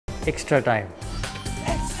extra time.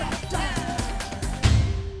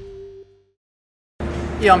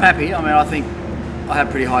 Yeah, I'm happy. I mean, I think I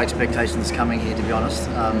had pretty high expectations coming here, to be honest.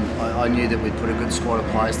 I knew that we'd put a good squad of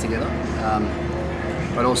players together.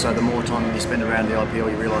 But also, the more time you spend around the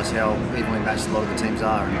IPL, you realise how evenly matched a lot of the teams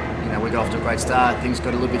are. And, you know, we got off to a great start. Things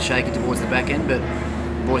got a little bit shaky towards the back end, but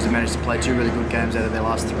the boys have managed to play 2 really good games out of their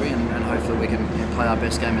last 3, and hopefully we can play our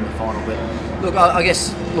best game in the final. But look, I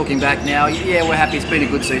guess looking back now, yeah, we're happy. It's been a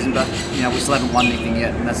good season, but you know, we still haven't won anything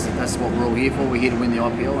yet, and that's what we're all here for. We're here to win the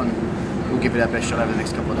IPL, and we'll give it our best shot over the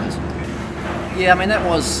next couple of days. Yeah, I mean, it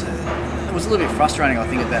was a little bit frustrating, I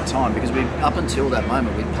think, at that time, because up until that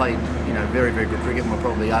moment we'd played, you know, very, very good cricket, and we're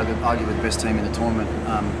probably arguably the best team in the tournament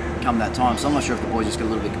come that time. So I'm not sure if the boys just got a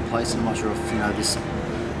little bit complacent. I'm not sure if, you know, this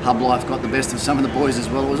hub life got the best of some of the boys as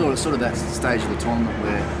well. It was sort of that stage of the tournament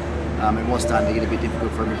where it was starting to get a bit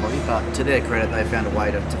difficult for everybody. But to their credit, they found a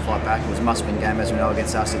way to fight back. It was a must-win game, as we know,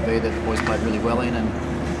 against RCB that the boys played really well in,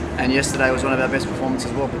 and yesterday was one of our best performances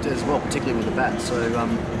as well, particularly with the bat. So.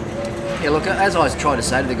 Yeah, look, as I tried to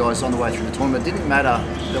say to the guys on the way through the tournament, it didn't matter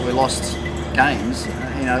that we lost games.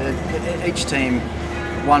 You know, each team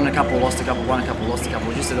won a couple, lost a couple, won a couple, lost a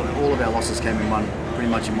couple. Just that all of our losses came in pretty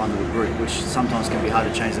much in one little group, which sometimes can be hard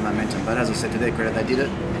to change the momentum. But as I said, to their credit, they did it,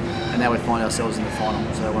 and now we find ourselves in the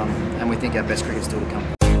final. So, and we think our best cricket's still to come.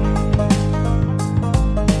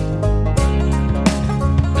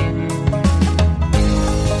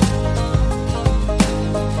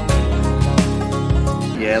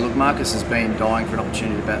 Yeah, look, Marcus has been dying for an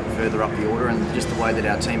opportunity to bat further up the order, and just the way that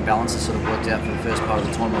our team balance has sort of worked out for the first part of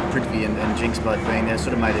the tournament, Prithvi and Jinx both being there,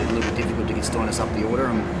 sort of made it a little bit difficult to get Stoinis up the order.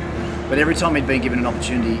 But every time he'd been given an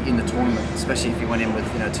opportunity in the tournament, especially if he went in with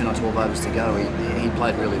 10 or 12 overs to go, he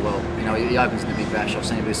played really well. You know, he opens in the Big Bash. I've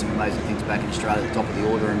seen him do some amazing things back in Australia at the top of the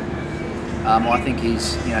order, and I think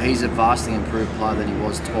he's a vastly improved player than he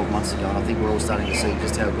was 12 months ago, and I think we're all starting to see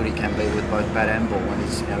just how good he can be with both bat and ball, and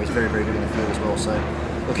he's very, very good in the field as well. So.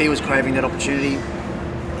 Look, he was craving that opportunity.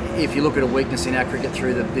 If you look at a weakness in our cricket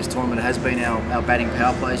through this tournament, it has been our batting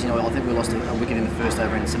power plays. You know, I think we lost a wicket in the first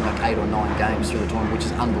over in something like 8 or 9 games through the tournament, which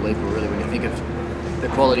is unbelievable, really, when you think of the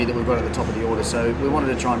quality that we've got at the top of the order. So we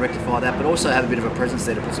wanted to try and rectify that, but also have a bit of a presence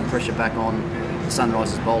there to put some pressure back on the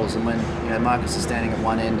Sunrisers bowlers. And when Marcus is standing at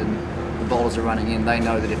one end and the bowlers are running in, they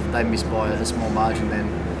know that if they miss by a small margin, then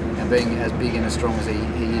being as big and as strong as he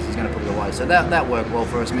is, he's going to put it away. So that worked well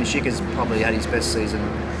for us. I mean, Shikhar's probably had his best season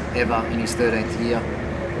ever in his 13th year.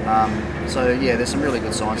 So yeah, there's some really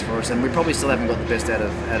good signs for us, and we probably still haven't got the best out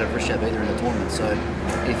of Rishabh either in the tournament. So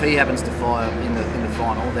if he happens to fire in the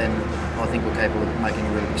final, then I think we're capable of making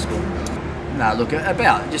a really big score. No, look,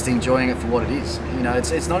 about just enjoying it for what it is. You know,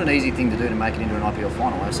 it's not an easy thing to do to make it into an IPL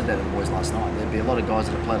final. I said that to the boys last night. There'd be a lot of guys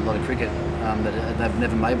that have played a lot of cricket that they've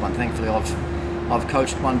never made one. Thankfully, I've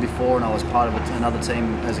coached one before, and I was part of another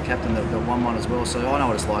team as a captain that won one as well, so I know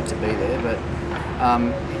what it's like to be there. But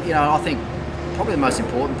I think probably the most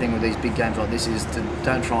important thing with these big games like this is to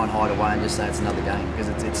don't try and hide away and just say it's another game, because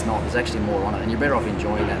it's not. There's actually more on it, and you're better off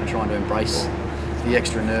enjoying that and trying to embrace the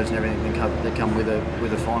extra nerves and everything that come with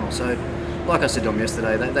a final. So, like I said to them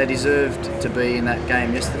yesterday, they deserved to be in that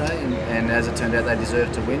game yesterday, and as it turned out, they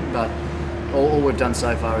deserved to win. But all we've done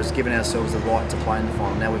so far is given ourselves the right to play in the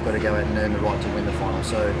final. Now we've got to go out and earn the right to win the final.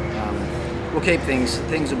 So we'll keep things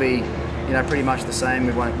will be pretty much the same.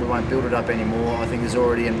 We won't build it up anymore. I think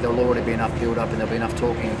there'll already be enough build up, and there'll be enough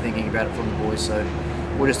talking and thinking about it from the boys. So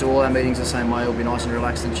we'll just do all our meetings the same way. It'll be nice and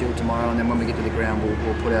relaxed and chilled tomorrow, and then when we get to the ground,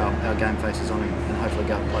 we'll put our game faces on and hopefully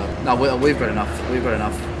go and play. No, we've got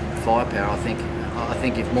enough firepower. I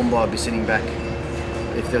think if Mumbai would be sitting back,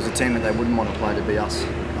 if there was a team that they wouldn't want to play, it'd be us.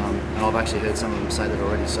 And I've actually heard some of them say that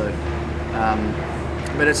already. So,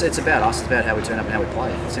 but it's about us. It's about how we turn up and how we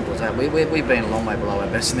play. It's simple as that. We've been a long way below our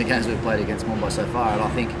best in the games we've played against Mumbai so far, and I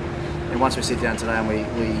think, and once we sit down today and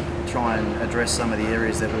we try and address some of the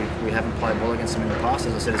areas that we haven't played well against them in the past.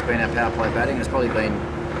 As I said, it's been our power play batting. It's probably been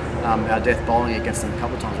our death bowling against them a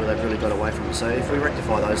couple of times where they've really got away from us. So if we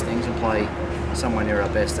rectify those things and play somewhere near our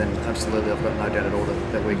best, then absolutely I've got no doubt at all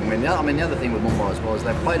that we can win. I mean, the other thing with Mumbai as well is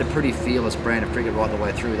they've played a pretty fearless brand of cricket right the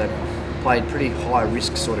way through. They've played pretty high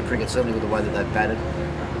risk sort of cricket, certainly with the way that they've batted.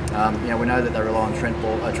 We know that they rely on Trent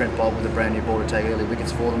Bolt with a brand new ball to take early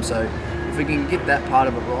wickets for them. So if we can get that part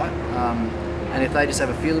of it right, and if they just have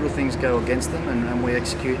a few little things go against them and we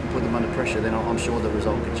execute and put them under pressure, then I'm sure the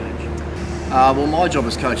result could change. Well, my job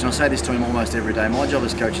as coach, and I say this to him almost every day, my job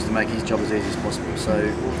as coach is to make his job as easy as possible.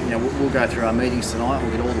 So, we'll go through our meetings tonight,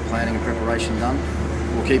 we'll get all the planning and preparation done.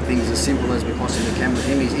 We'll keep things as simple as we possibly can with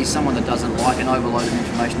him. He's someone that doesn't like an overload of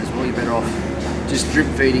information as well. You're better off just drip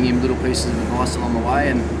feeding him little pieces of advice along the way,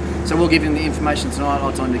 and So we'll give him the information tonight.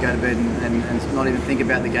 I'll tell him to go to bed and not even think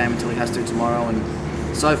about the game until he has to tomorrow.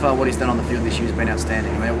 And so far, what he's done on the field this year has been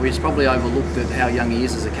outstanding. I mean, we've probably overlooked at how young he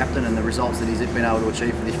is as a captain and the results that he's been able to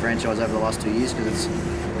achieve for this franchise over the last 2 years, because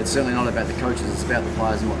it's certainly not about the coaches, it's about the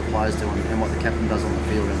players and what the players do and what the captain does on the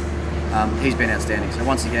field. And he's been outstanding. So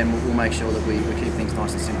once again, we'll make sure that we keep things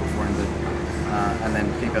nice and simple for him, and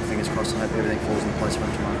then keep our fingers crossed and hope everything falls into place for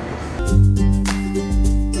him tomorrow.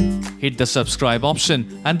 Hit the subscribe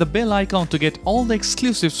option and the bell icon to get all the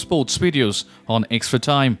exclusive sports videos on Extra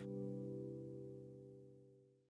Time.